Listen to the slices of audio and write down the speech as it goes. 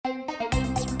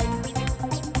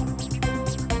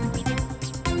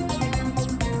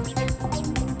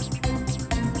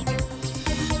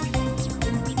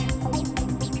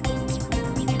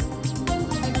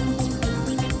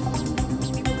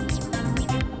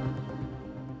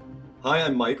Hi,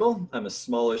 I'm Michael. I'm a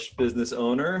smallish business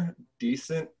owner,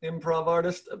 decent improv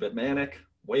artist, a bit manic,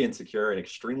 way insecure, and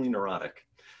extremely neurotic.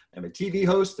 I'm a TV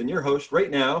host and your host right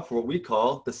now for what we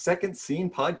call the Second Scene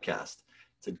Podcast.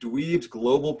 It's a Dweebs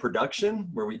global production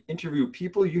where we interview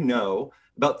people you know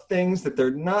about things that they're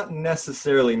not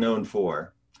necessarily known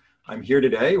for. I'm here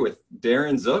today with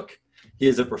Darren Zook. He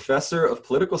is a professor of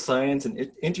political science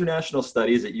and international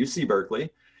studies at UC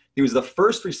Berkeley. He was the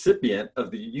first recipient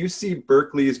of the UC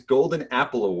Berkeley's Golden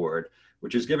Apple Award,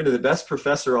 which is given to the best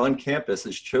professor on campus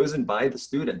as chosen by the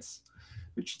students,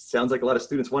 which sounds like a lot of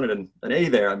students wanted an A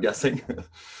there, I'm guessing.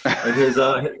 And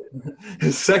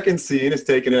his second scene has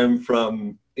taken him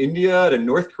from India to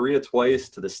North Korea twice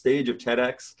to the stage of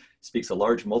TEDx, speaks a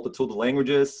large multitude of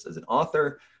languages as an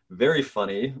author, very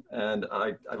funny, and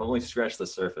I've only scratched the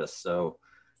surface. So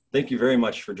thank you very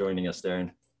much for joining us,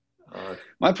 Darren.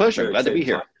 My pleasure. Glad to be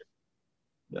here.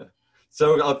 Yeah.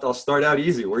 So I'll start out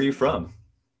easy. Where are you from?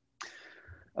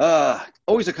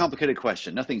 Always a complicated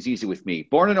question. Nothing's easy with me.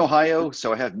 Born in Ohio,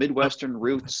 so I have Midwestern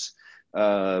roots.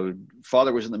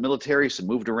 Father was in the military, so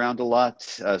moved around a lot.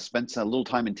 Spent a little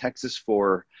time in Texas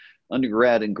for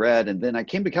undergrad and grad, and then I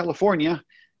came to California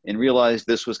and realized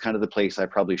this was kind of the place I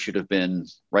probably should have been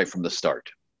right from the start.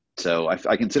 So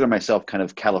I consider myself kind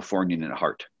of Californian at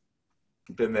heart.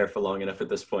 Been there for long enough at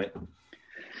this point.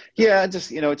 Yeah,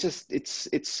 it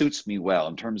suits me well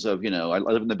in terms of, I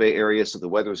live in the Bay Area, so the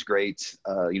weather's great.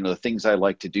 The things I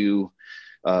like to do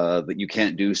that you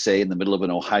can't do, say, in the middle of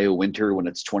an Ohio winter when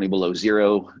it's 20 below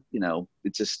zero,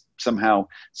 it's just somehow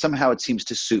it seems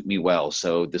to suit me well.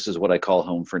 So this is what I call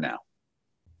home for now.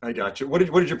 I got you. What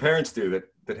did your parents do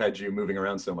that had you moving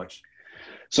around so much?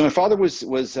 So my father was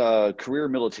career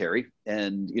military,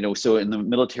 and so in the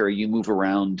military you move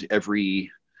around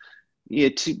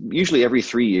usually every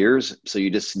 3 years. So you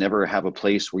just never have a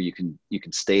place where you can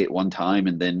stay at one time.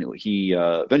 And then he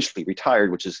eventually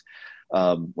retired, which is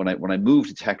when I moved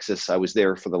to Texas, I was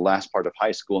there for the last part of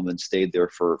high school and then stayed there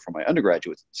for my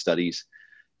undergraduate studies.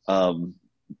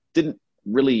 Didn't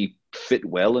really fit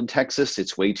well in Texas.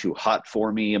 It's way too hot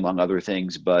for me, among other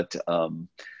things. But,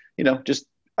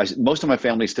 most of my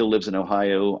family still lives in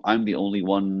Ohio. I'm the only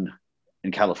one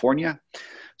in California.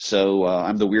 So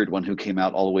I'm the weird one who came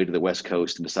out all the way to the West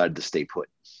Coast and decided to stay put.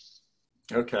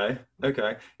 Okay.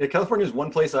 Yeah, California is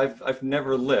one place I've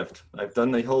never lived. I've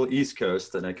done the whole East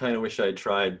Coast, and I kind of wish I had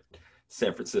tried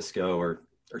San Francisco or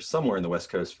somewhere in the West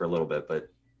Coast for a little bit,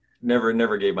 but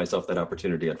never gave myself that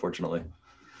opportunity, unfortunately.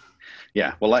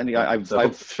 Yeah, well,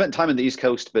 I've spent time in the East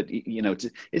Coast, but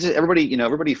it's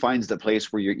everybody finds the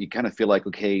place where you kind of feel like,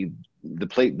 okay,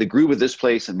 the groove of this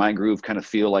place and my groove kind of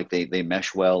feel like they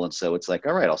mesh well, and so it's like,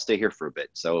 all right, I'll stay here for a bit.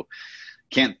 So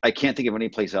I can't think of any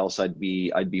place else I'd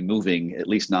be moving, at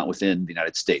least not within the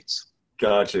United States.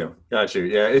 Got you.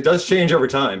 Yeah, it does change over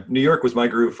time. New York was my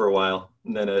groove for a while,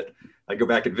 and then I go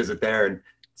back and visit there, and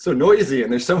it's so noisy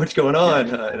and there's so much going on,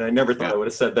 and I never thought I would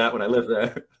have said that when I lived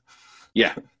there.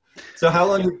 Yeah. So how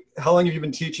long have you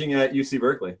been teaching at UC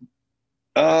Berkeley?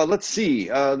 Let's see.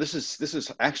 This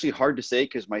is actually hard to say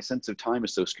because my sense of time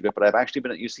is so screwed up, but I've actually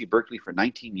been at UC Berkeley for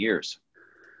 19 years.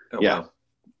 Oh, yeah. Wow.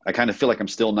 I kind of feel like I'm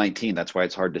still 19. That's why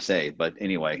it's hard to say. But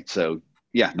anyway, so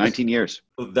yeah, 19 years.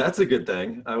 Well, that's a good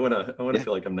thing. I wanna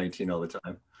feel like I'm 19 all the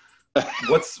time.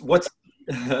 What's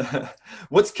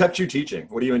what's kept you teaching?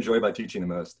 What do you enjoy about teaching the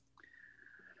most?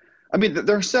 I mean,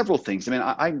 there are several things. I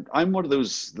mean, I'm one of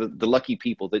those, the lucky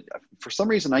people that for some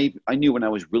reason I knew when I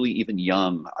was really even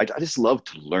young, I just loved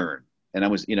to learn. And I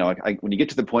was, when you get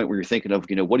to the point where you're thinking of,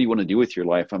 what do you want to do with your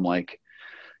life? I'm like,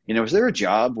 is there a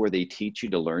job where they teach you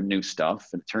to learn new stuff?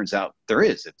 And it turns out there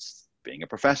is. It's being a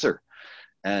professor.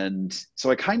 And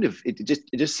so it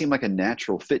just seemed like a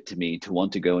natural fit to me to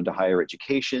want to go into higher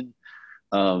education.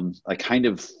 I kind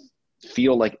of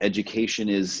feel like education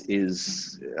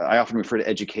is I often refer to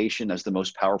education as the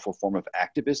most powerful form of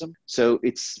activism. So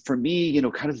it's, for me,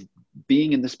 kind of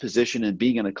being in this position and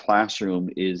being in a classroom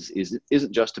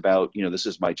isn't just about, this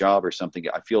is my job or something.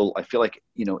 I feel like,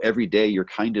 every day you're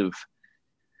kind of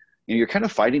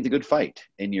fighting the good fight,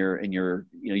 and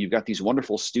you've got these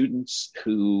wonderful students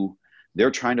who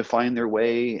they're trying to find their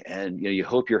way, and you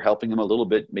hope you're helping them a little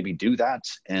bit, maybe do that.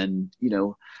 And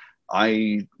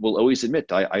I will always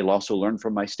admit I also learn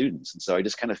from my students. And so I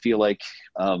just kind of feel like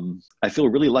I feel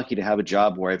really lucky to have a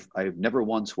job where I've never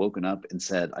once woken up and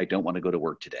said, I don't want to go to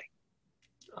work today.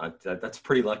 That's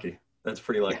pretty lucky. Yeah.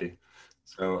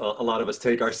 So a lot of us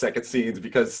take our second scenes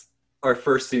because our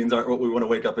first scenes aren't what we want to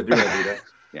wake up and do every day.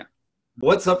 Yeah.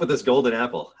 What's up with this golden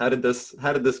apple? How did this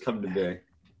come to be?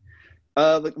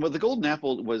 Well, the Golden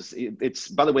Apple it's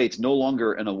by the way, it's no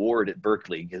longer an award at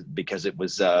Berkeley because it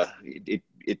was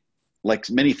like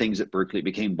many things at Berkeley, it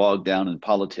became bogged down in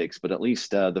politics. But at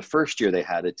least the first year they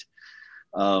had it,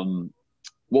 um,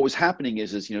 what was happening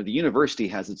is the university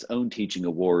has its own teaching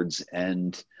awards,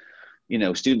 and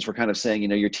students were kind of saying,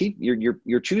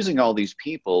 you're choosing all these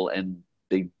people, and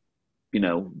they,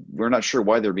 we're not sure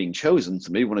why they're being chosen,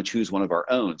 so maybe we want to choose one of our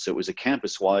own. So it was a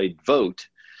campus-wide vote.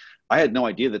 I had no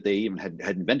idea that they even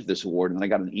had invented this award. And then I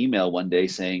got an email one day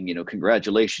saying,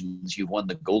 congratulations, you won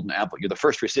the Golden Apple. You're the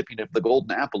first recipient of the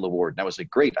Golden Apple Award. And I was like,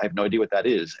 great, I have no idea what that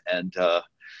is. And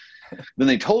then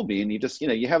they told me, and you just,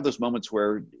 you have those moments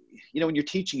where, when you're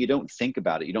teaching, you don't think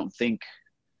about it. You don't think,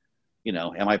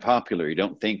 am I popular? You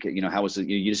don't think, how is it?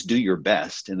 You just do your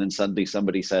best. And then suddenly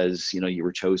somebody says, you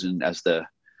were chosen as the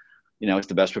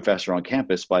best professor on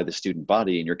campus by the student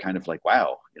body, and you're kind of like,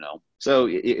 wow, So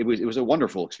it was a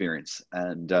wonderful experience,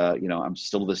 and I'm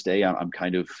still to this day, I'm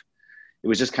kind of, it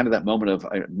was just kind of that moment of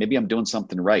maybe I'm doing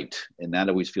something right, and that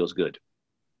always feels good.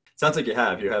 Sounds like you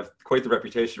have quite the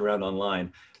reputation around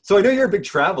online. So I know you're a big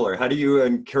traveler. How do you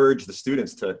encourage the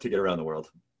students to get around the world?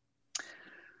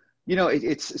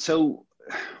 It's so.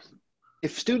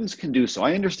 If students can do so,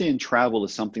 I understand travel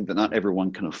is something that not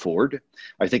everyone can afford.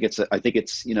 I think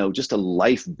it's just a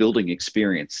life building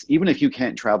experience. Even if you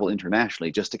can't travel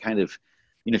internationally, just to kind of,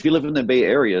 if you live in the Bay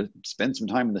Area, spend some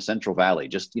time in the Central Valley,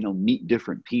 just, meet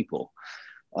different people.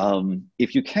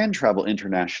 If you can travel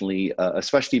internationally,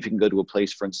 especially if you can go to a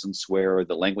place, for instance, where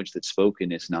the language that's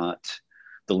spoken is not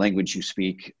the language you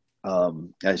speak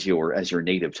as your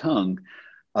native tongue,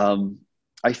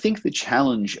 I think the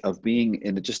challenge of being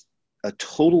in just a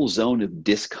total zone of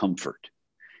discomfort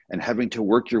and having to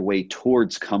work your way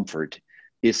towards comfort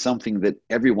is something that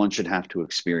everyone should have to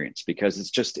experience, because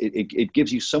it's just, it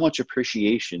gives you so much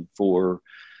appreciation for,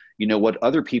 what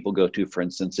other people go to. For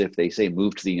instance, if they say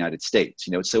move to the United States,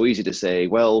 it's so easy to say,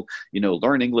 well,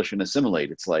 learn English and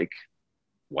assimilate. It's like,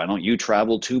 why don't you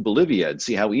travel to Bolivia and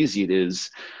see how easy it is,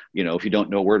 if you don't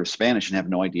know a word of Spanish and have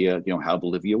no idea, how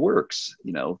Bolivia works,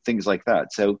 things like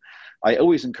that. So I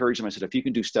always encourage them. I said, if you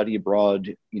can do study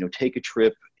abroad, take a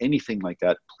trip, anything like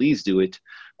that, please do it.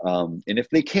 And if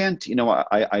they can't,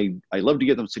 I love to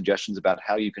give them suggestions about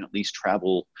how you can at least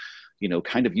travel,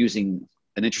 kind of using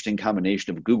an interesting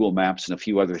combination of Google Maps and a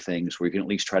few other things where you can at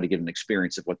least try to get an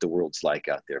experience of what the world's like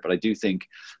out there. But I do think,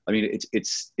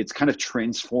 it's kind of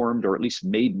transformed, or at least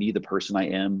made me the person I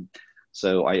am.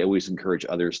 So I always encourage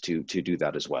others to do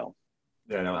that as well.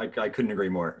 Yeah, no, I couldn't agree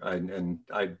more.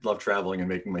 I love traveling and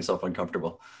making myself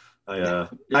uncomfortable.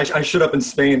 I showed up in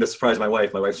Spain to surprise my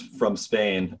wife. My wife's from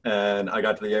Spain, and I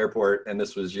got to the airport, and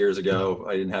this was years ago.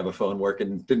 I didn't have a phone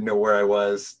working, didn't know where I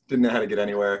was, didn't know how to get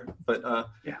anywhere. But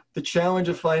the challenge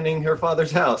of finding her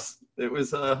father's house, it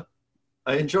was, I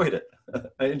enjoyed it.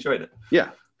 I enjoyed it.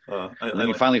 Yeah. And then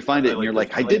you finally find it, and you're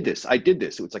like, I did this.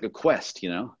 It was like a quest,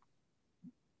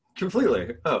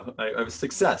 Completely. Oh, I was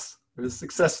success. It was a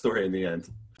success story in the end.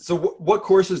 So what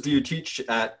courses do you teach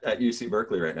at UC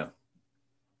Berkeley right now?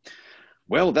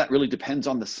 Well, that really depends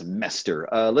on the semester.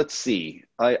 Let's see.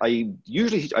 I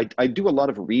usually do a lot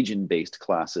of region-based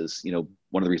classes.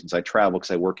 One of the reasons I travel,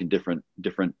 because I work in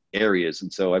different areas,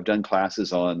 and so I've done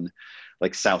classes on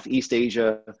like Southeast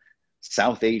Asia,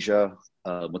 South Asia,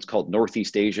 what's called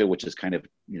Northeast Asia, which is kind of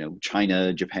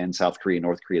China, Japan, South Korea,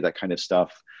 North Korea, that kind of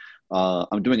stuff.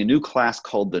 I'm doing a new class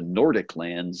called the Nordic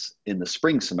Lands in the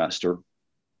spring semester.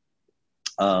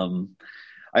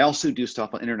 I also do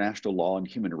stuff on international law and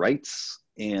human rights.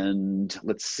 And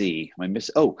let's see,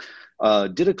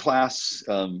 did a class,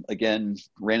 again,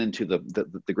 ran into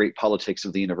the great politics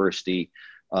of the university,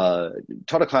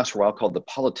 taught a class for a while called The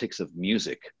Politics of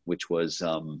Music, which was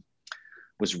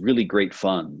really great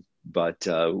fun. But,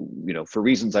 for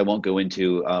reasons I won't go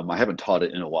into, I haven't taught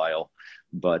it in a while.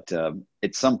 But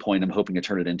at some point, I'm hoping to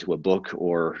turn it into a book,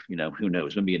 or, who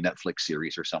knows, maybe a Netflix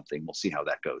series or something. We'll see how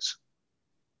that goes.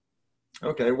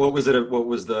 Okay. What was it about? What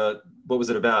was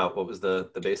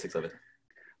the basics of it?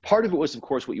 Part of it was, of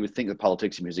course, what you would think the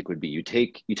politics of music would be. You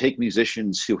take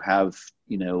musicians who have,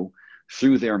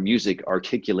 through their music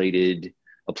articulated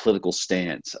a political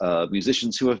stance,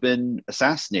 musicians who have been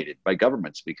assassinated by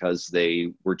governments because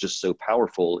they were just so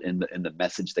powerful in the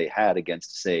message they had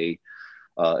against, say,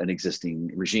 an existing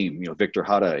regime. Victor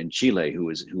Jara in Chile, who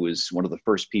was one of the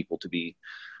first people to be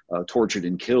tortured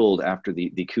and killed after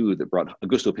the coup that brought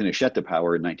Augusto Pinochet to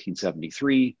power in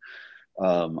 1973.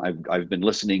 I've been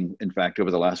listening, in fact,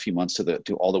 over the last few months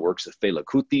to all the works of Fela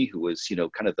Kuti, who was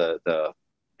kind of the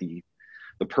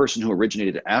person who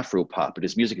originated Afro-pop, but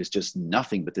his music is just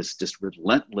nothing but this just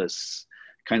relentless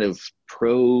kind of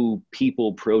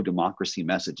pro-people, pro-democracy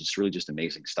message. It's really just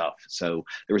amazing stuff. So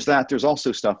there was that. There's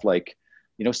also stuff like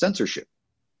censorship.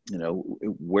 you know,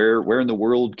 where in the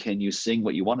world can you sing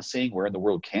what you want to sing? Where in the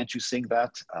world can't you sing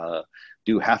that?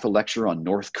 Do half a lecture on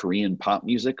North Korean pop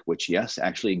music, which yes,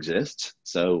 actually exists.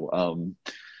 So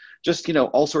just, you know,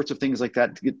 all sorts of things like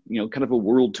that to get, you know, kind of a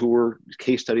world tour,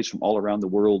 case studies from all around the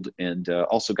world, and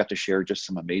also got to share just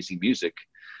some amazing music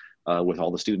with all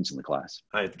the students in the class.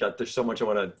 There's so much I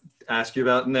want to ask you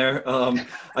about in there.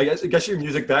 I guess your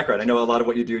music background, I know a lot of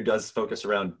what you do does focus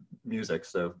around music.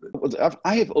 So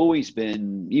I have always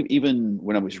been, even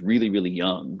when I was really, really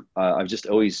young, I've just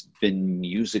always been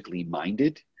musically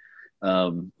minded.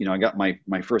 You know, I got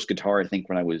my first guitar, I think,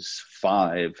 when I was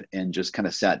 5, and just kind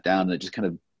of sat down and it just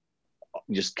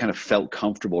kind of felt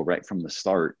comfortable right from the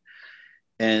start.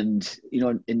 And, you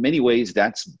know, in many ways,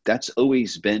 that's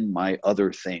always been my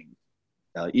other thing.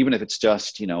 Even if it's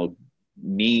just, you know,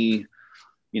 me,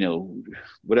 you know,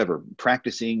 whatever,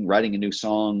 practicing, writing a new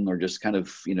song, or just kind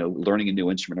of, you know, learning a new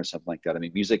instrument or something like that. I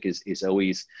mean, music is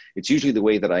always, it's usually the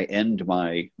way that I end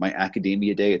my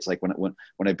academia day. It's like when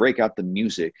I break out the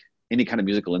music, any kind of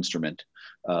musical instrument,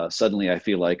 suddenly I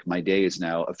feel like my day is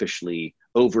now officially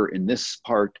over in this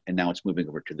part, and now it's moving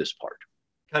over to this part.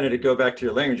 kind of to go back to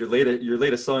your language, your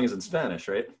latest song is in Spanish,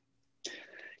 right?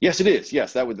 Yes, it is.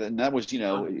 Yes, that was, you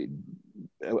know,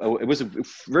 it was a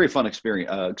very fun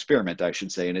experiment, I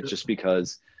should say. And it's just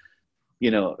because,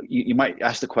 you know, you might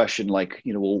ask the question like,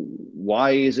 you know, well,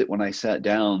 why is it when I sat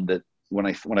down that when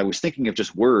I was thinking of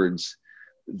just words,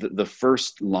 the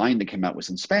first line that came out was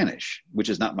in Spanish, which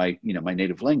is not my, you know, my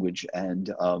native language. And,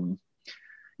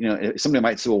 you know, somebody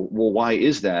might say, well, why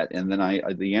is that? And then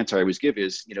the answer I always give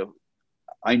is, you know,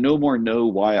 I no more know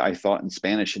why I thought in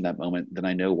Spanish in that moment than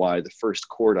I know why the first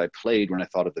chord I played when I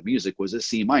thought of the music was a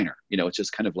C minor. You know, it's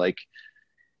just kind of like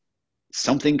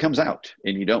something comes out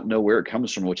and you don't know where it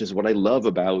comes from, which is what I love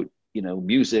about, you know,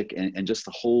 music and just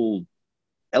the whole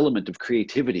element of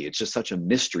creativity. It's just such a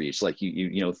mystery. It's like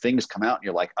you know, things come out and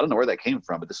you're like, I don't know where that came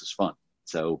from, but this is fun.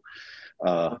 So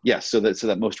yeah, so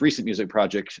that most recent music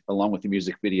project, along with the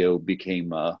music video,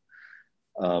 became a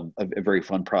very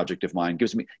fun project of mine.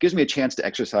 Gives me a chance to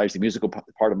exercise the musical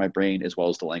part of my brain as well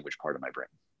as the language part of my brain.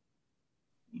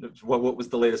 What was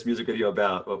the latest music video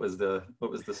about? What was the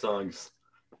song's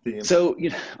theme? So,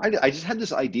 you know, I just had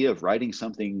this idea of writing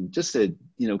something, just a,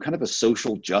 you know, kind of a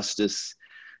social justice.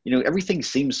 You know, everything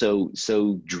seems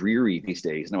so dreary these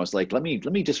days, and I was like, let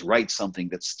me just write something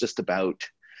that's just about,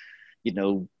 you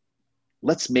know,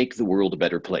 let's make the world a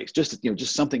better place. Just, you know,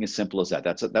 just something as simple as that.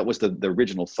 That was the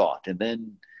original thought. And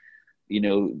then, you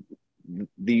know,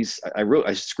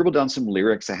 I scribbled down some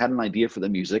lyrics. I had an idea for the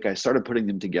music. I started putting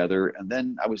them together, and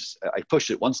then I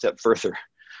pushed it one step further,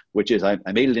 which is I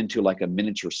made it into like a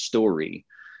miniature story.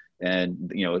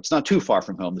 And, you know, it's not too far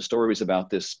from home. The story was about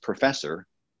this professor.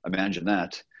 Imagine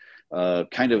that,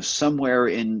 kind of somewhere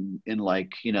in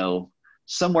like, you know,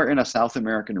 somewhere in a South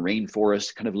American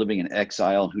rainforest, kind of living in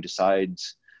exile, who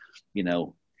decides, you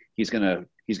know, he's gonna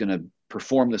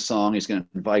perform the song. He's gonna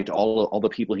invite all the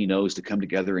people he knows to come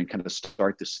together and kind of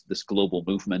start this global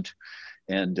movement.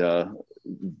 And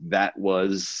that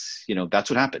was, you know, that's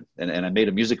what happened. And I made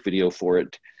a music video for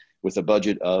it with a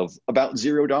budget of about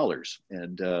 $0.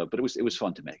 And but it was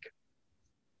fun to make.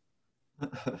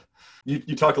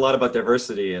 You talk a lot about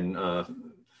diversity and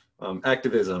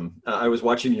activism. I was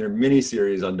watching your mini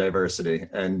series on diversity,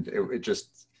 and it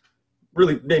just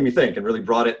really made me think and really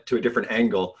brought it to a different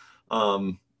angle.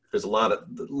 There's a lot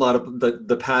of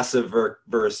the passive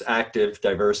versus active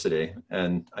diversity,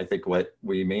 and I think what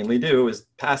we mainly do is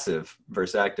passive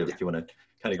versus active. Yeah. If you want to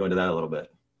kind of go into that a little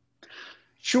bit.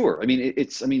 Sure. I mean,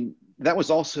 I mean, that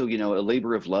was also, you know, a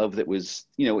labor of love that was,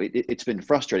 you know, it's been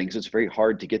frustrating because it's very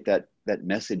hard to get that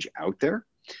message out there.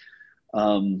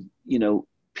 You know,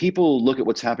 people look at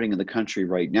what's happening in the country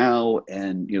right now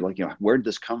and you're like, you know, where did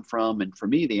this come from? And for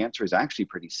me, the answer is actually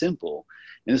pretty simple.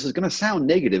 And this is going to sound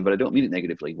negative, but I don't mean it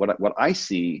negatively. What I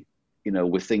see, you know,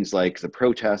 with things like the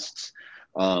protests,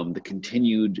 the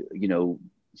continued, you know,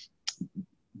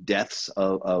 deaths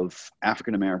of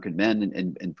African-American men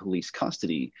in police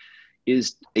custody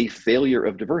is a failure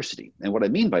of diversity. And what I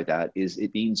mean by that is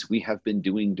it means we have been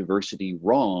doing diversity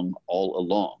wrong all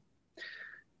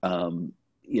along.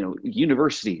 You know,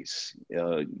 universities,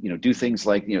 you know, do things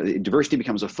like, you know, diversity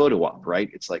becomes a photo op, right?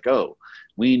 It's like, oh,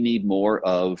 we need more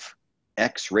of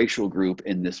X racial group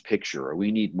in this picture, or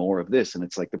we need more of this. And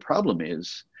it's like, the problem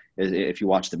is if you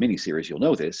watch the miniseries, you'll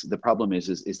know this. The problem is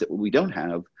that what we don't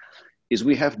have is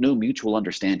we have no mutual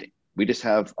understanding. We just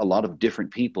have a lot of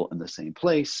different people in the same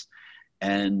place.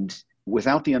 And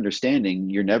without the understanding,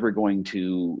 you're never going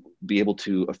to be able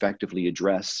to effectively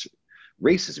address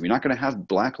racism. You're not going to have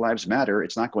Black Lives Matter.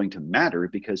 It's not going to matter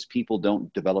because people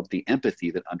don't develop the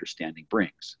empathy that understanding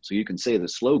brings. So you can say the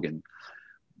slogan,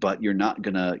 but you're not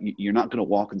gonna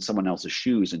walk in someone else's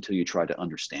shoes until you try to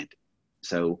understand it.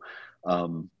 So,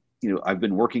 I've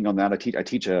been working on that.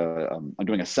 I'm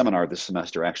doing a seminar this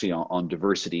semester actually on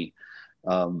diversity.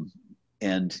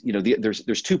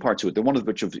 There's two parts to it. The one of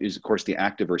which is, of course, the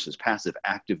active versus passive.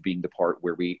 Active being the part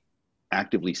where we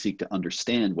actively seek to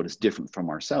understand what is different from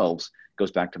ourselves. It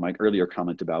goes back to my earlier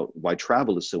comment about why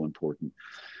travel is so important.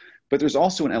 But there's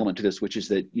also an element to this, which is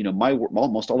that,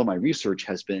 almost all of my research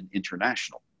has been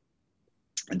international.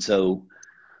 And so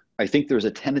I think there's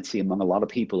a tendency among a lot of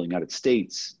people in the United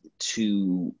States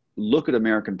to look at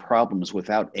American problems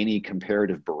without any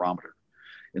comparative barometer.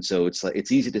 And so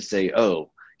it's easy to say,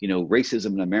 oh,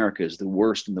 racism in America is the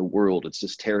worst in the world. It's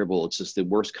just terrible. It's just the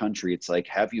worst country. It's like,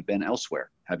 have you been elsewhere?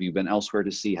 Have you been elsewhere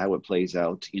to see how it plays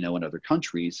out, in other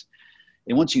countries?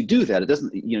 And once you do that, it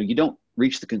doesn't, you don't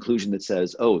reach the conclusion that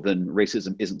says, oh, then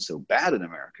racism isn't so bad in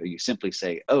America. You simply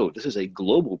say, oh, this is a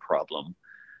global problem,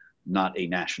 not a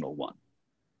national one.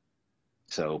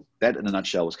 So that, in a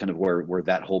nutshell, was kind of where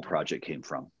that whole project came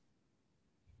from.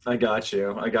 I got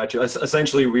you.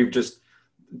 Essentially, we've just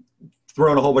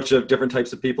thrown a whole bunch of different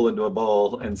types of people into a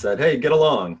ball and said, hey, get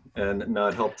along, and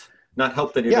not helped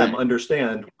any of them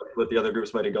understand what the other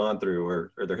groups might have gone through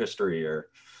or their history or.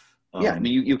 I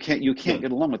mean, you can't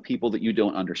get along with people that you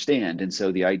don't understand. And so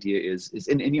the idea is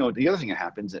the other thing that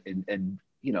happens, and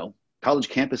college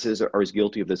campuses are as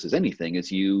guilty of this as anything,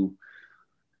 is you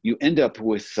end up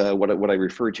with what I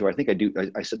refer to,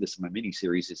 I said this in my mini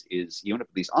series, is you end up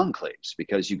with these enclaves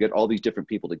because you get all these different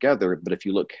people together, but if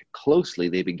you look closely,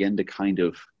 they begin to kind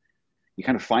of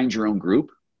find your own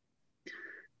group,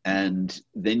 and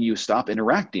then you stop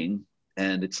interacting.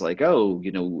 And it's like, oh,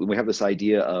 we have this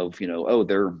idea of,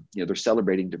 they're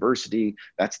celebrating diversity.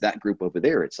 That's that group over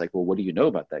there. It's like, well, what do you know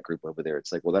about that group over there?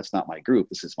 It's like, well, that's not my group.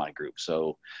 This is my group.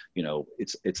 So,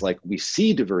 it's like we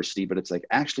see diversity, but it's like,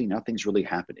 actually nothing's really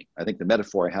happening. I think the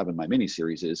metaphor I have in my mini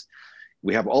series is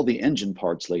we have all the engine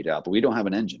parts laid out, but we don't have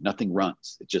an engine. Nothing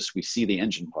runs. It's just, we see the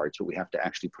engine parts, but we have to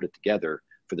actually put it together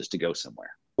for this to go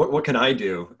somewhere. What can I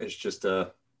do? It's just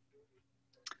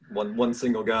one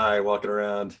single guy walking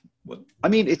around. I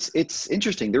mean, it's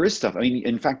interesting. There is stuff. I mean,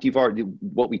 in fact,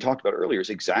 what we talked about earlier is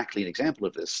exactly an example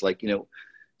of this. Like,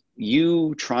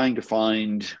 you trying to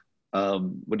find,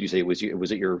 what do you say? Was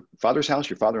it your father's house,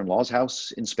 your father-in-law's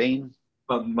house in Spain?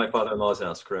 My father-in-law's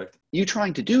house, correct. You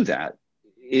trying to do that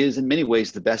is in many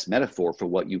ways the best metaphor for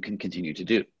what you can continue to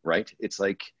do, right? It's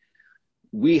like,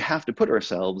 we have to put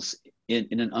ourselves in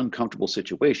an uncomfortable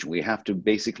situation. We have to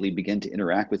basically begin to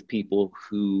interact with people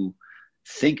who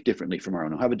think differently from our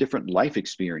own, who have a different life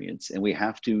experience. And we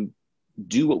have to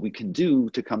do what we can do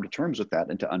to come to terms with that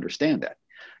and to understand that.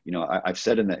 I've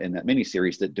said in that mini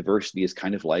series that diversity is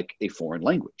kind of like a foreign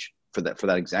language for that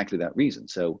exactly that reason.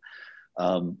 So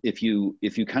if you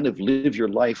kind of live your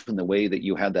life in the way that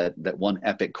you had that one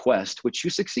epic quest, which you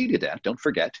succeeded at, don't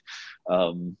forget,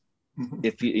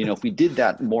 if we did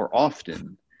that more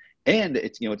often, and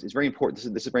it's very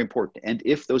important. This is very important. And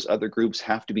if those other groups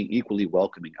have to be equally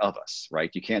welcoming of us,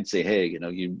 right? You can't say, hey, you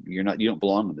don't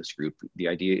belong in this group. The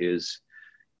idea is,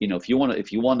 if you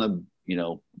want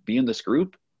to be in this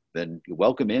group, then you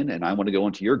welcome in, and I want to go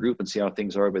into your group and see how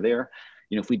things are over there.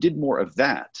 If we did more of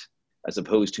that, as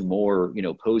opposed to more,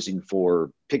 posing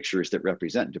for pictures that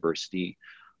represent diversity,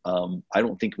 I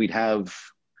don't think we'd have,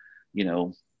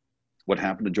 what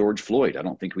happened to George Floyd. I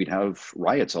don't think we'd have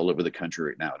riots all over the country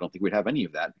right now. I don't think we'd have any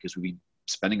of that because we'd be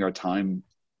spending our time,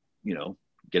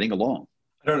 getting along.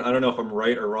 I don't know if I'm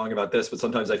right or wrong about this, but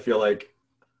sometimes I feel like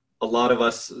a lot of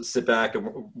us sit back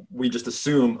and we just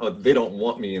assume, oh, they don't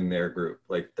want me in their group.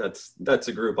 Like that's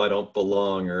a group I don't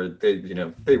belong, or they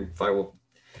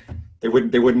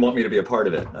wouldn't want me to be a part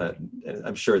of it.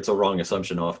 I'm sure it's a wrong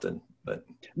assumption often, but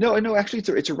no, actually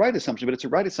it's a right assumption, but it's a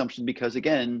right assumption because,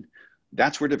 again,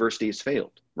 that's where diversity has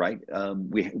failed, right?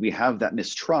 We have that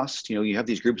mistrust. You have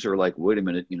these groups that are like, wait a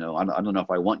minute, I don't know if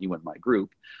I want you in my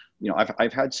group.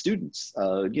 I've had students,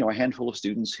 a handful of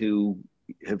students who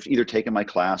have either taken my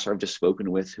class or I've just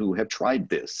spoken with who have tried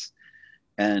this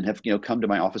and have, come to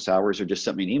my office hours or just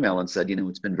sent me an email and said,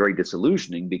 it's been very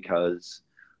disillusioning because,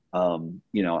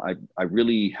 I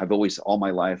really have always all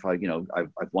my life, I've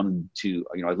wanted to,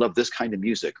 I love this kind of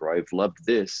music, or I've loved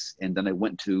this. And then I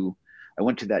went to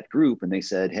that group and they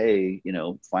said, hey,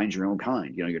 find your own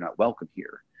kind, you're not welcome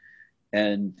here.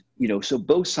 And, so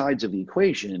both sides of the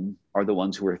equation are the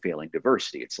ones who are failing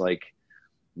diversity. It's like,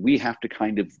 we have to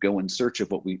kind of go in search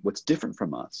of what's different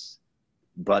from us,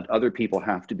 but other people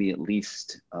have to be at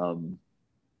least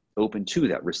open to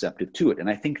that, receptive to it. And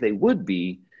I think they would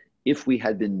be if we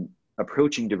had been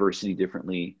approaching diversity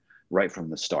differently right from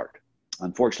the start.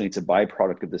 Unfortunately, it's a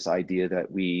byproduct of this idea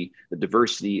that the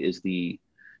diversity is the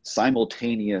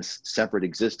simultaneous separate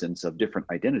existence of different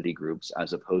identity groups,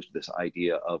 as opposed to this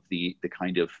idea of the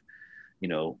kind of,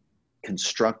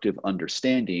 constructive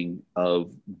understanding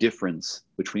of difference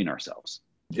between ourselves.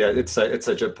 Yeah, it's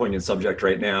such a poignant subject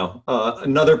right now.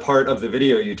 Another part of the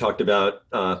video you talked about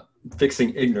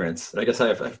fixing ignorance. I guess I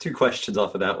have two questions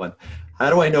off of that one. How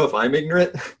do I know if I'm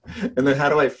ignorant? And then how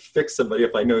do I fix somebody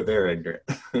if I know they're ignorant?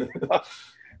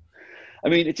 I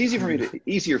mean, it's easier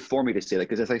for me to say that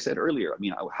because, as I said earlier, I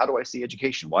mean, how do I see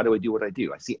education? Why do I do what I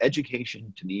do? I see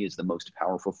education, to me, is the most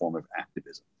powerful form of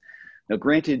activism. Now,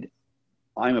 granted,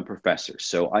 I'm a professor,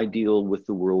 so I deal with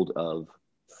the world of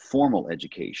formal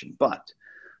education, but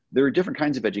there are different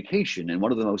kinds of education, and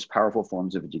one of the most powerful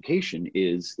forms of education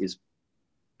is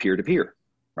peer-to-peer,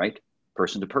 right?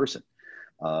 Person to person.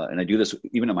 And I do this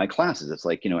even in my classes. It's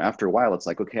like, after a while, it's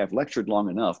like, okay, I've lectured long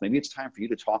enough. Maybe it's time for you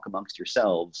to talk amongst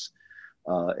yourselves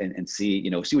and see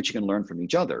what you can learn from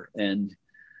each other. And,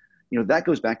 that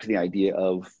goes back to the idea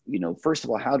of, first of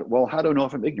all, how do I know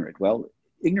if I'm ignorant? Well,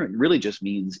 ignorant really just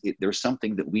means there's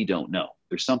something that we don't know.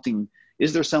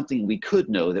 Is there something we could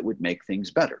know that would make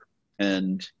things better?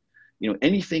 And,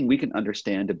 anything we can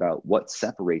understand about what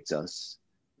separates us,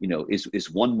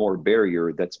 is one more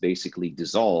barrier that's basically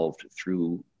dissolved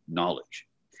through knowledge.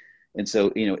 And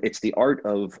so, it's the art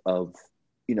of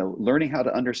learning how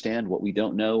to understand what we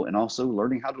don't know, and also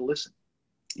learning how to listen.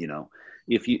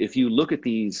 If you look at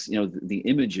these, the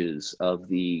images of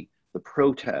the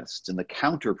protests and the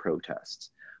counter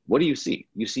protests, what do you see?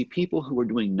 You see people who are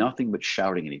doing nothing but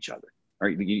shouting at each other.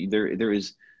 Right? There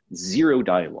is zero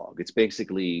dialogue. It's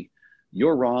basically,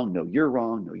 you're wrong, no, you're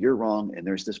wrong, no, you're wrong. And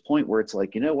there's this point where it's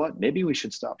like, you know what, maybe we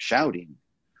should stop shouting.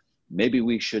 Maybe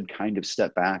we should kind of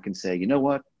step back and say, you know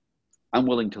what, I'm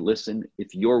willing to listen.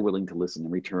 If you're willing to listen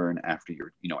in return, after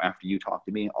you talk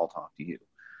to me, I'll talk to you.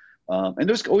 And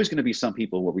there's always going to be some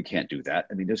people where we can't do that.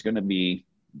 I mean, there's going to be,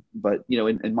 but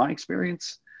in my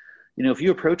experience, if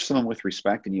you approach someone with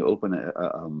respect and you open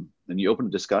a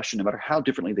discussion, no matter how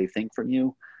differently they think from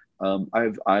you,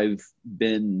 I've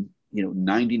been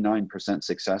 99%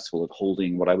 successful at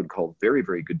holding what I would call very,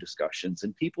 very good discussions,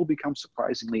 and people become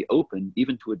surprisingly open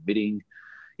even to admitting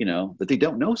that they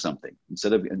don't know something.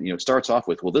 Instead of, it starts off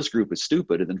with, well, this group is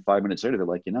stupid, and then 5 minutes later they're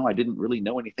like, I didn't really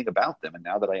know anything about them, and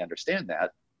now that I understand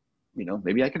that,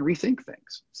 maybe I can rethink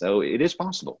things. So it is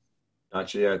possible.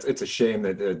 Gotcha. Yeah, it's a shame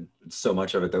that so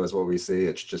much of it, though, is what we see.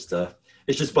 It's just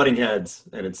butting heads,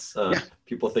 and it's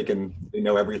people thinking they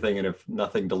know everything and have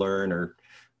nothing to learn or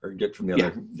get from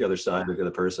the other side of the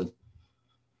other person.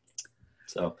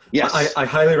 So yes, I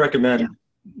highly recommend. Yeah.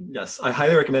 Yes, I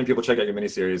highly recommend people check out your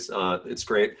miniseries. It's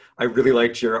great. I really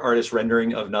liked your artist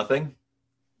rendering of nothing.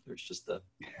 There's just a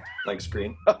blank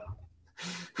screen.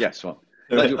 Yes, well,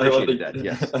 glad you appreciated that.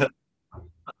 Yes.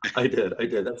 I did.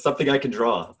 That's something I can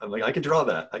draw. I'm like, I can draw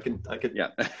that. I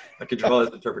could draw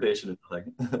his interpretation of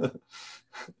nothing.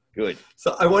 Good.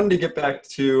 So I wanted to get back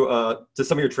to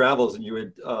some of your travels, and you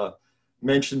had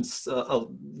mentioned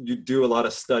you do a lot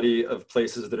of study of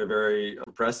places that are very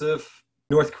oppressive.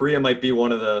 North Korea might be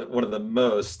one of the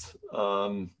most,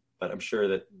 but I'm sure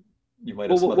that you might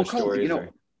have some other stories.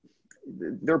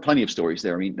 There are plenty of stories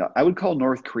there. I mean, I would call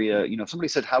North Korea, if somebody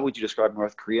said, how would you describe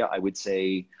North Korea? I would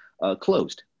say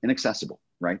closed, inaccessible,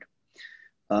 right?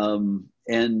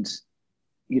 And,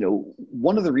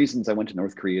 one of the reasons I went to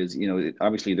North Korea is,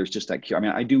 obviously there's just that,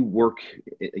 I do work,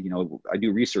 I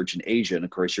do research in Asia. And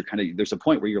of course, there's a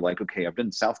point where you're like, okay, I've been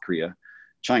in South Korea,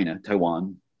 China,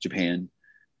 Taiwan, Japan.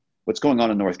 What's going on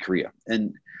in North Korea?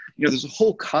 And, there's a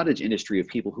whole cottage industry of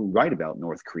people who write about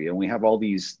North Korea. And we have all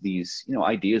these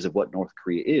ideas of what North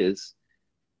Korea is.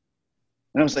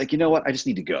 And I was like, you know what? I just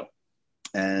need to go.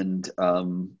 And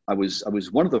I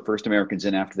was one of the first Americans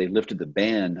in after they lifted the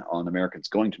ban on Americans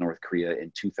going to North Korea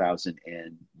in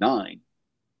 2009.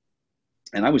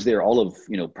 And I was there all of,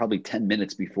 probably 10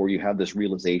 minutes before you have this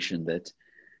realization that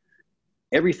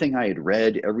everything I had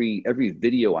read, every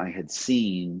video I had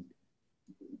seen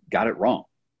got it wrong.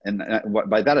 And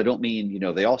by that, I don't mean,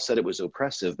 they all said it was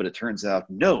oppressive, but it turns out,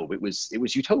 no, it was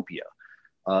utopia.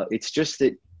 It's just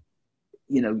that,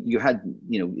 you had,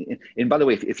 and by the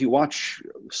way, if you watch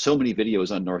so many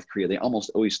videos on North Korea, they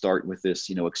almost always start with this,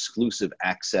 exclusive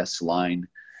access line.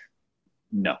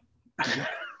 No,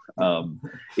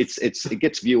 it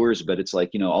gets viewers, but it's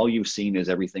like, all you've seen is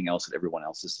everything else that everyone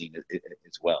else has seen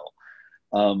as well.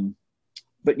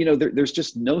 But, there's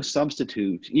just no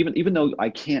substitute, even though I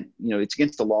can't, it's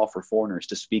against the law for foreigners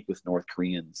to speak with North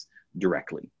Koreans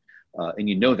directly. And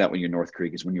you know that when you're in North Korea,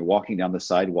 because when you're walking down the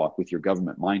sidewalk with your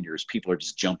government minders, people are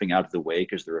just jumping out of the way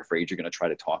because they're afraid you're going to try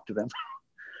to talk to them,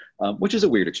 which is a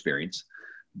weird experience.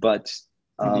 But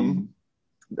Mm-hmm.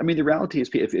 I mean, the reality is,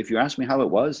 if you ask me how it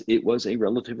was a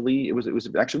relatively, it was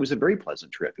a very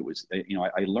pleasant trip. It was,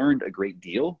 I learned a great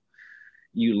deal.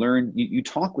 You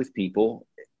talk with people,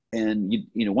 and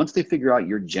once they figure out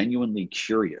you're genuinely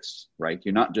curious, right?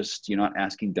 You're not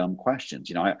asking dumb questions.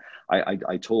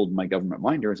 I told my government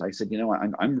minders, I said,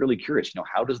 I'm really curious.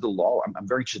 How does the law? I'm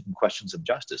very interested in questions of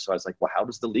justice. So I was like, well, how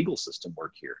does the legal system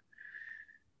work here?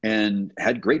 And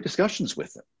had great discussions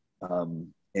with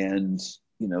them. And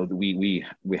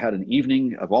we had an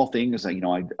evening of all things.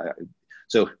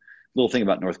 So little thing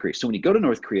about North Korea. So when you go to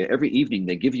North Korea, every evening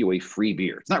they give you a free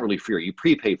beer. It's not really free; you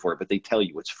prepay for it, but they tell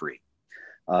you it's free.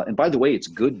 And by the way, it's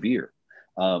good beer.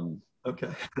 Okay.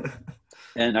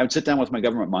 And I would sit down with my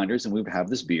government minders, and we would have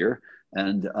this beer.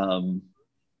 And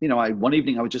one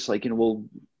evening I was just like, well,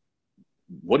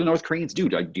 what do North Koreans do?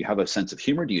 Do you have a sense of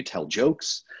humor? Do you tell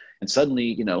jokes? And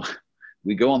suddenly,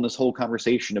 we go on this whole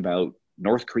conversation about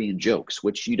North Korean jokes,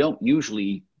 which you don't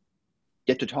usually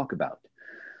get to talk about.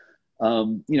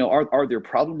 Are there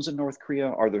problems in North Korea?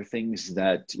 Are there things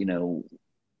that,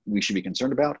 we should be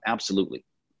concerned about? Absolutely.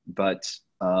 But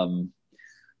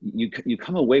you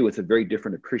come away with a very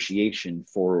different appreciation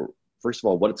for, first of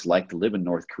all, what it's like to live in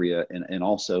North Korea, and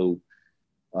also,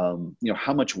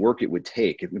 how much work it would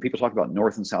take. When people talk about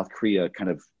North and South Korea kind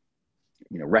of,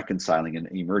 reconciling and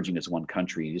emerging as one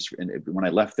country, and when I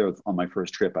left there on my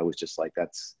first trip, I was just like,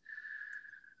 that's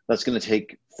going to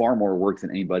take far more work than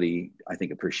anybody, I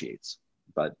think, appreciates.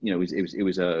 But it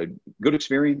was a good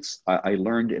experience. I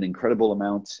learned an incredible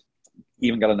amount.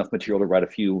 Even got enough material to write a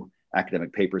few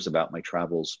academic papers about my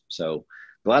travels. So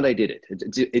glad I did it.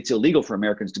 It's illegal for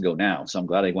Americans to go now, so I'm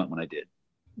glad I went when I did.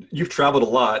 You've traveled a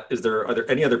lot. Are there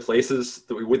any other places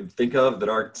that we wouldn't think of that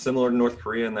are similar to North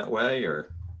Korea in that way,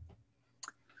 or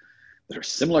That are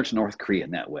similar to North Korea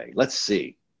in that way? Let's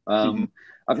see. Mhm.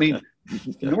 I mean,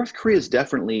 Yeah. North Korea is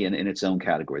definitely in its own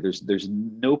category. There's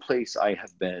no place I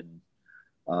have been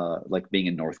like being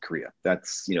in North Korea.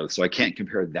 That's so I can't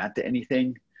compare that to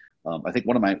anything. I think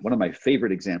one of my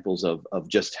favorite examples of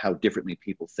just how differently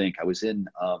people think. I was in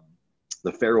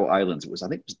the Faroe Islands. I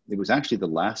think it was actually the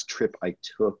last trip I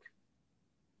took.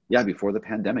 Yeah, before the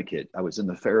pandemic hit, I was in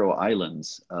the Faroe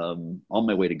Islands on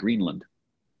my way to Greenland,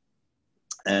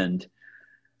 and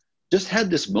just had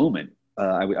this moment.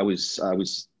 I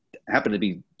was happened to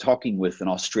be talking with an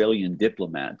Australian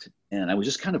diplomat, and I was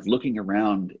just kind of looking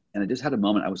around, and I just had a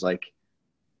moment. I was like,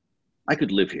 I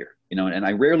could live here,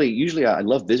 and usually I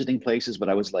love visiting places, but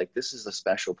I was like, this is a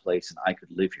special place and I could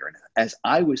live here. And as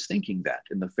I was thinking that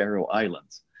in the Faroe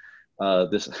Islands,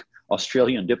 this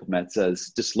Australian diplomat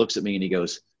just looks at me and he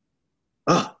goes,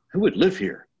 oh, who would live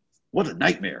here? What a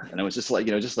nightmare. And I was just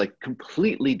like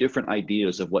completely different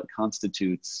ideas of what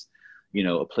constitutes,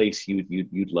 a place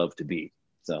you'd love to be.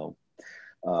 So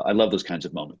I love those kinds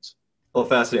of moments. Well,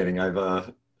 fascinating.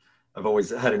 I've always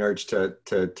had an urge to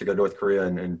go to North Korea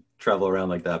and travel around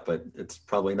like that, but it's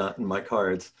probably not in my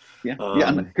cards. Yeah. Yeah.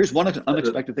 And Um, here's one uh,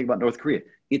 unexpected thing about North Korea.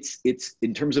 It's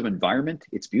in terms of environment,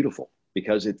 it's beautiful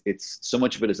because it's so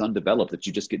much of it is undeveloped that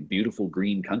you just get beautiful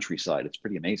green countryside. It's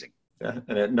pretty amazing. yeah,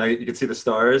 and at night you can see the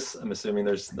stars. I'm assuming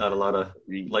there's not a lot of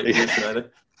light pollution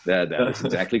either. That is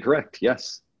exactly correct.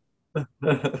 Yes.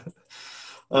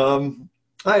 um,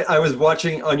 I was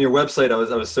watching on your website. I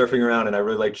was surfing around, and I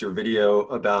really liked your video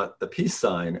about the peace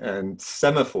sign and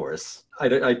semaphores.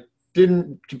 I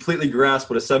didn't completely grasp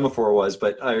what a semaphore was,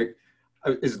 but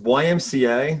is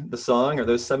YMCA the song? Are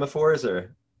those semaphores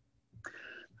or?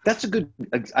 That's a good,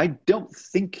 I don't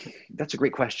think that's a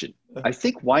great question. I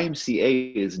think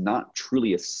YMCA is not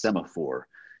truly a semaphore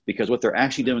because what they're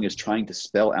actually doing is trying to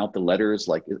spell out the letters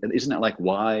like, isn't it like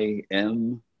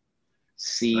YM? I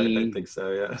C, think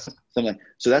so. Yeah. something.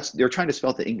 So they're trying to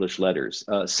spell out the English letters.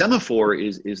 Semaphore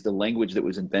is the language that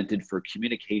was invented for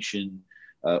communication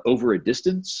over a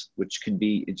distance, which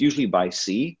it's usually by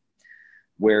sea,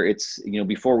 where it's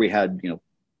before we had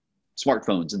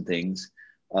smartphones and things.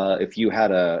 If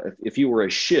you were a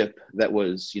ship that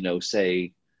was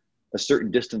say a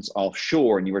certain distance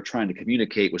offshore and you were trying to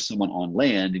communicate with someone on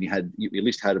land and you at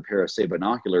least had a pair of say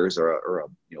binoculars or a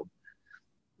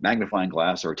magnifying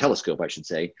glass or a telescope, I should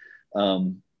say.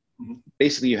 Mhm.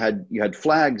 Basically, you had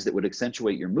flags that would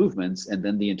accentuate your movements, and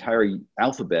then the entire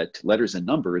alphabet, letters and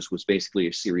numbers, was basically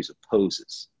a series of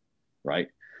poses, right?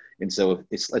 And so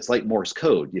it's like Morse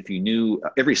code. If you knew,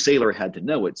 every sailor had to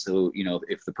know it. So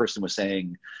if the person was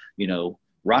saying,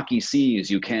 rocky seas,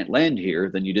 you can't land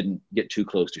here, then you didn't get too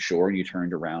close to shore and you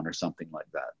turned around or something like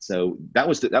that. So that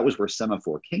was where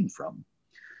semaphore came from.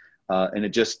 And it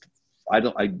just, I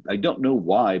don't know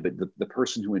why, but the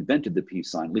person who invented the peace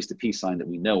sign, at least the peace sign that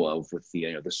we know of with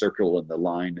the circle and the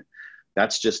line,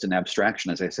 that's just an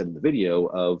abstraction, as I said in the video,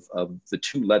 of the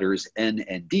two letters N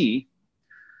and D,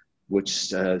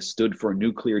 which stood for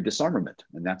nuclear disarmament.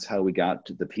 And that's how we got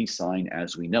to the peace sign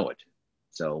as we know it.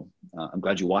 So I'm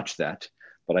glad you watched that.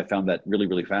 But I found that really,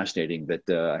 really fascinating that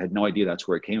I had no idea that's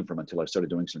where it came from until I started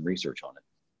doing some research on it.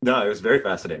 No, it was very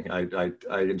fascinating. I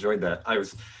enjoyed that. I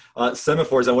was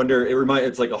semaphores. I wonder.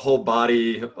 It's like a whole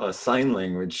body sign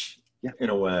language Yeah. in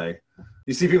a way.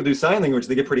 You see people do sign language,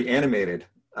 they get pretty animated.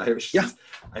 Yeah.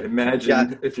 I'd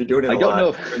imagine if you're doing it I a don't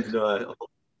lot. know.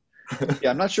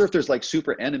 Yeah, I'm not sure if there's like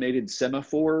super animated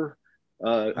semaphore.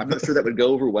 I'm not sure that would go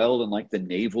over well in like the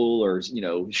naval or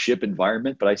ship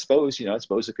environment, but I suppose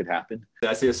it could happen.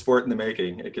 I see a sport in the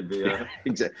making. It could be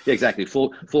exactly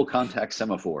full contact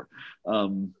semaphore.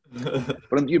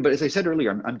 But as I said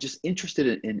earlier, I'm just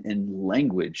interested in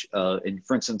language. And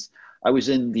for instance, I was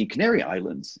in the Canary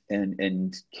Islands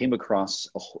and came across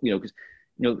because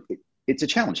it's a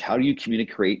challenge. How do you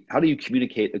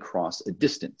communicate across a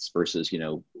distance versus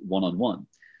one-on-one?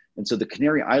 And so the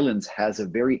Canary Islands has a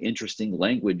very interesting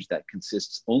language that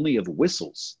consists only of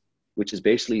whistles, which is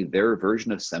basically their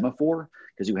version of semaphore,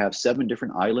 because you have 7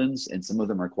 different islands and some of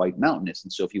them are quite mountainous.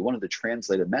 And so if you wanted to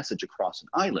translate a message across an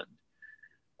island,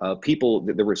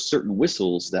 there were certain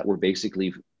whistles that were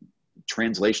basically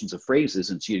translations of phrases.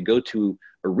 And so you'd go to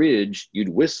a ridge, you'd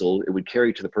whistle, it would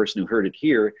carry to the person who heard it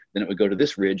here, then it would go to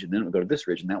this ridge, and then it would go to this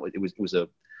ridge. And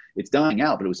it's dying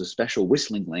out, but it was a special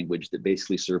whistling language that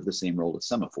basically served the same role as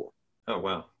semaphore. Oh,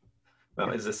 wow.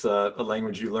 Well, is this a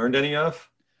language you learned any of?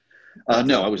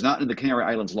 No, I was not in the Canary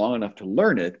Islands long enough to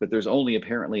learn it, but there's only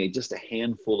apparently just a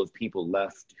handful of people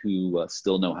left who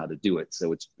still know how to do it.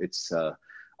 So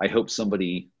I hope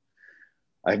somebody,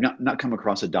 I have not come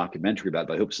across a documentary about it,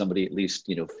 but I hope somebody at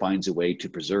least, finds a way to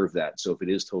preserve that. So if it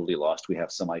is totally lost, we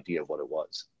have some idea of what it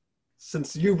was.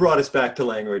 Since you brought us back to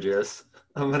languages,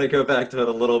 I'm going to go back to it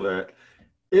a little bit.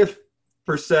 If,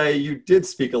 per se, you did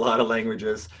speak a lot of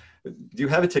languages, do you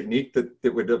have a technique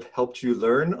that would have helped you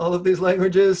learn all of these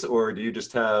languages, or do you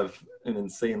just have an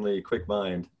insanely quick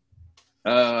mind?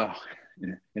 An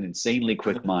insanely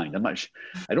quick mind.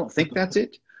 I don't think that's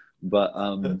it, but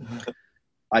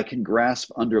I can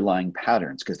grasp underlying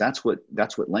patterns, because that's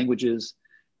what language is.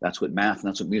 That's what math and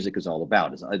that's what music is all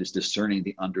about, is discerning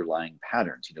the underlying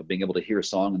patterns, being able to hear a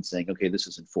song and saying, okay, this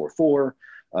is in 4/4,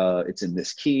 it's in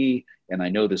this key, and I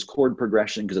know this chord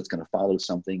progression because it's going to follow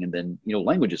something. And then,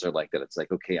 languages are like that. It's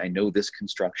like, okay, I know this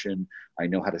construction, I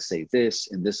know how to say this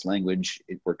in this language,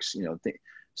 it works,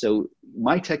 So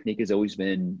my technique has always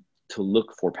been to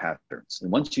look for patterns.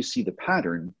 And once you see the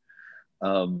pattern,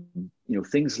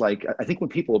 things like, I think when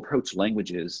people approach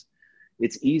languages,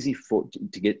 it's easy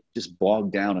to get just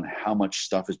bogged down on how much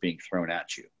stuff is being thrown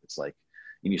at you. It's like,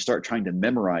 and you start trying to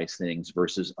memorize things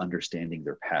versus understanding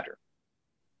their pattern.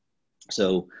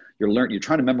 So you're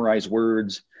trying to memorize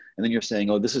words, and then you're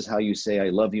saying, oh, this is how you say I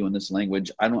love you in this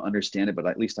language. I don't understand it, but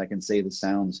at least I can say the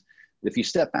sounds. If you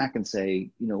step back and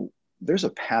say, there's a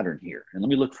pattern here, and let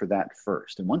me look for that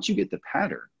first. And once you get the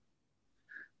pattern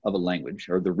of a language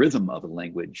or the rhythm of a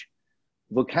language,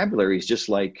 vocabulary is just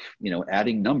like,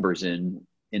 adding numbers in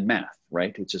math,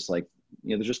 right? It's just like,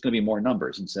 there's just going to be more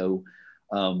numbers. And so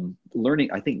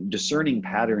learning, I think discerning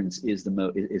patterns is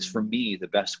for me the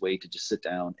best way to just sit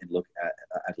down and look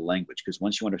at a language, because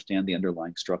once you understand the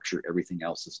underlying structure, everything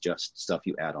else is just stuff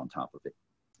you add on top of it.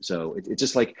 So it's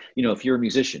just like, if you're a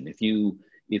musician, if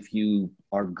you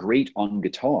are great on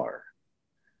guitar,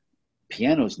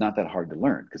 piano is not that hard to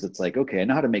learn, because it's like, okay, I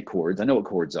know how to make chords. I know what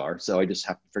chords are. So I just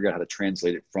have to figure out how to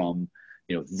translate it from,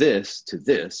 this to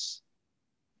this.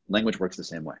 Language works the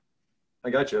same way. I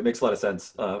got you. It makes a lot of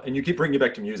sense. And you keep bringing it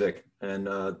back to music. And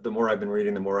the more I've been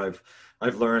reading, the more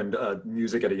I've learned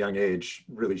music at a young age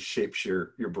really shapes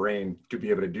your brain to be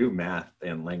able to do math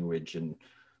and language and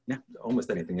almost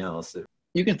anything else.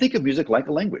 You can think of music like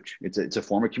a language. It's a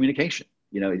form of communication.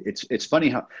 It's funny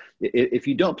how if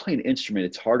you don't play an instrument,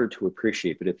 it's harder to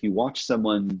appreciate. But if you watch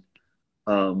someone,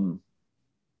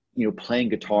 playing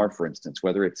guitar, for instance,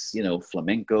 whether it's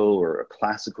flamenco or a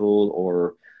classical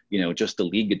or just a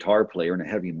lead guitar player in a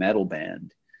heavy metal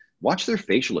band, watch their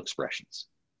facial expressions,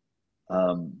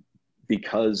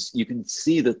 because you can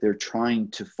see that they're trying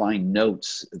to find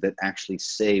notes that actually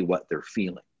say what they're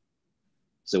feeling.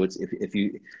 So it's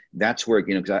that's where,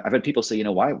 because I've had people say,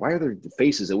 why are their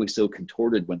faces always so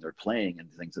contorted when they're playing and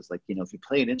things? It's like, if you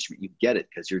play an instrument, you get it,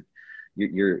 because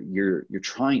you're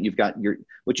trying,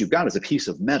 what you've got is a piece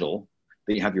of metal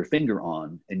that you have your finger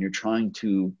on, and you're trying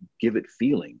to give it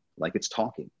feeling like it's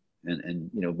talking. And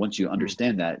once you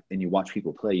understand that and you watch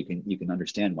people play, you can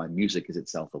understand why music is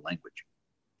itself a language.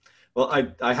 Well,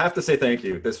 I have to say thank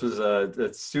you. This was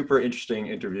a super interesting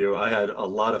interview. I had a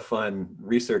lot of fun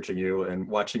researching you and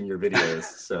watching your videos.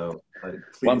 So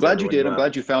well, I'm glad you did. I'm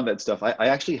glad you found that stuff. I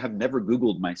actually have never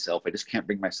Googled myself. I just can't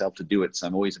bring myself to do it. So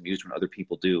I'm always amused when other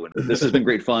people do. And this has been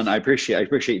great fun. I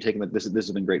appreciate you taking it. This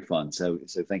has been great fun. So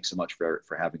thanks so much for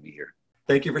having me here.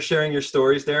 Thank you for sharing your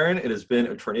stories, Darren. It has been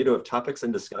a tornado of topics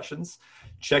and discussions.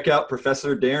 Check out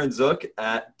Professor Darren Zook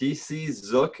at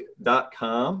dczook.com.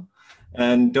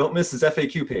 And don't miss his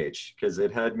FAQ page, because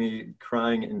it had me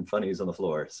crying in funnies on the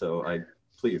floor. So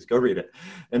please go read it.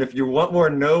 And if you want more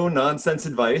no-nonsense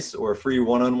advice or free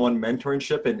one-on-one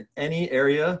mentorship in any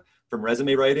area, from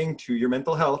resume writing to your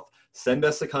mental health, send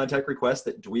us a contact request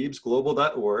at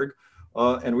dweebsglobal.org,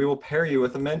 and we will pair you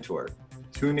with a mentor.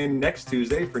 Tune in next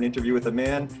Tuesday for an interview with a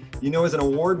man you know as an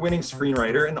award-winning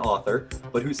screenwriter and author,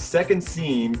 but whose second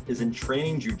scene is in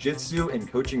training jiu-jitsu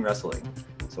and coaching wrestling.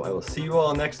 So I will see you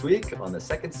all next week on the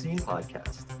Second Scene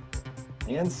podcast.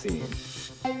 And scene.